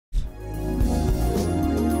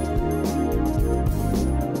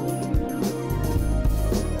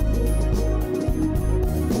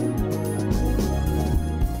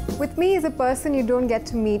is a person you don't get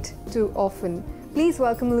to meet too often. Please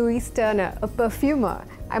welcome Louise Turner, a perfumer.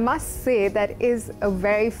 I must say that is a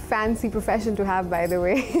very fancy profession to have, by the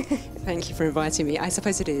way. Thank you for inviting me. I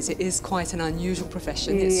suppose it is. It is quite an unusual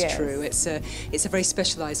profession. It's true. It's a very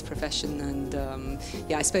specialised profession, and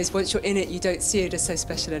yeah, I suppose once you're in it, you don't see it as so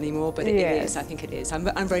special anymore. But it is. I think it is.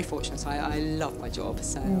 I'm very fortunate. I love my job.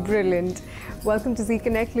 So brilliant. Welcome to Z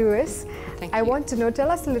Connect, Louise. Thank you. I want to know. Tell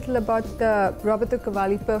us a little about the Roberto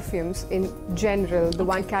Cavalli perfumes in general. The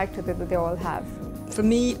one character that they all have. For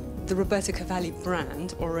me, the Roberto Cavalli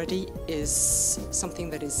brand already is something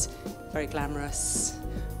that is very glamorous,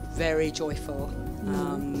 very joyful,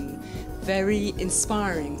 very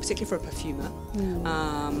inspiring, particularly for a perfumer.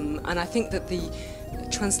 And I think that the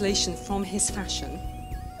translation from his fashion,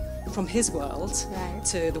 from his world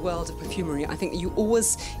to the world of perfumery, I think that you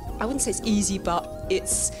always, I wouldn't say it's easy, but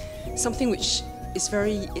it's something which is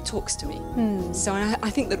very, it talks to me. So I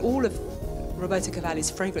think that all of Roberto Cavalli's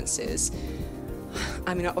fragrances,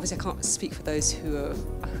 I mean, obviously I can't speak for those who are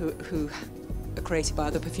created by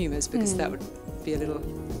other perfumers, because that would be a little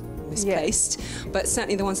misplaced. But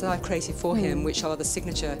certainly the ones that I've created for him, which are the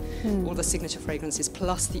signature, all the signature fragrances,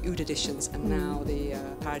 plus the Oud editions, and now the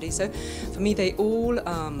Paradiso. For me, they all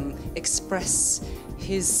express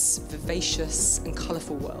his vivacious and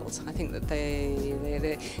colourful world. I think that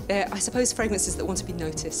they're, I suppose, fragrances that want to be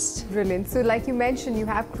noticed. Brilliant. So like you mentioned, you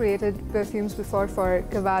have created perfumes before for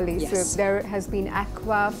Cavalli. Yes. So there has been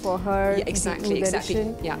Aqua for her. Yeah, exactly.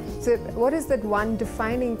 Yeah. So what is that one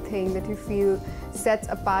defining thing that you feel sets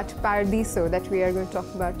apart Paradiso that we are going to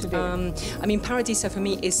talk about today? I mean, Paradiso for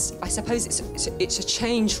me is, I suppose, it's a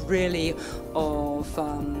change really of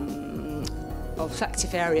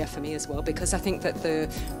olfactive area for me as well, because I think that the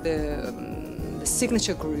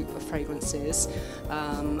signature group of fragrances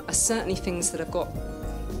are certainly things that have got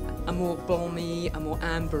a more balmy, a more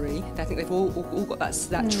ambery. I think they've all got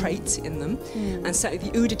that trait in them. And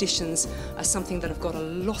certainly the Oud editions are something that have got a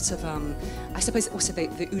lot of, I suppose also the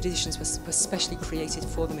Oud editions were specially created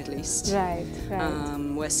for the Middle East. Right.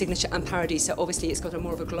 Where Signature and Paradiso, obviously it's got a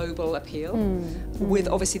more of a global appeal, with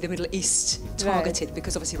obviously the Middle East targeted,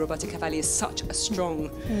 because obviously Roberto Cavalli is such a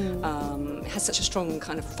strong, has such a strong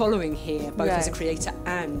kind of following here, both as a creator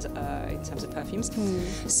and in terms of perfumes.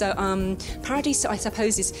 So Paradiso, I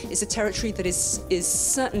suppose, is a territory that is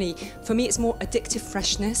certainly, for me, it's more addictive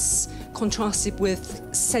freshness contrasted with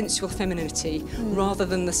sensual femininity, rather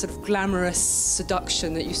than the sort of glamorous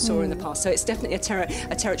seduction that you saw in the past. So it's definitely a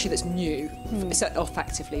territory that's new,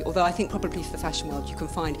 olfactively, although I think probably for the fashion world you can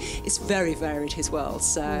find it's very varied as well.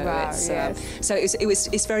 So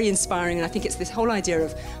it's very inspiring, and I think it's this whole idea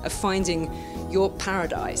of finding your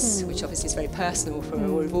paradise, which obviously is very personal, for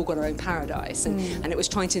we've all got our own paradise, and it was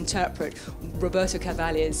trying to interpret Roberto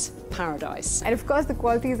Cavalli's paradise. And of course the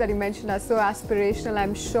qualities that you mentioned are so aspirational.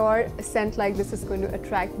 I'm sure a scent like this is going to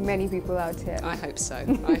attract many people out here. I hope so.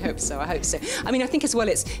 I hope so. I hope so. I mean, I think as well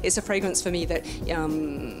it's a fragrance for me that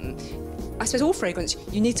I suppose all fragrance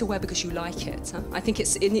you need to wear because you like it. I think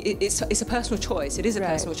it's a personal choice. It is a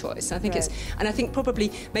personal choice. I think and I think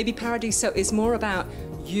probably maybe Paradiso is more about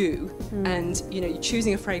you and you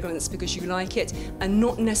choosing a fragrance because you like it, and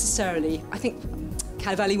not necessarily. I think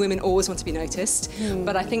Cavalli women always want to be noticed,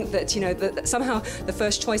 but I think that that somehow the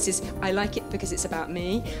first choice is I like it because it's about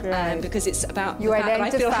me, and because it's about the fact that I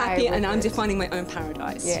feel happy and I'm defining my own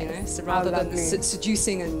paradise. So rather than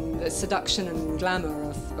seducing and seduction and glamour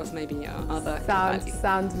of maybe other.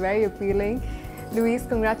 Sounds very appealing. Louise,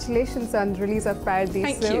 congratulations on the release of Paradiso.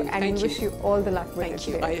 Thank you. And we wish you all the luck with it. Thank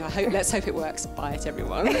you. I hope. Let's hope it works. Buy it,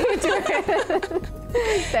 everyone.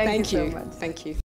 Thank you so much. Thank you.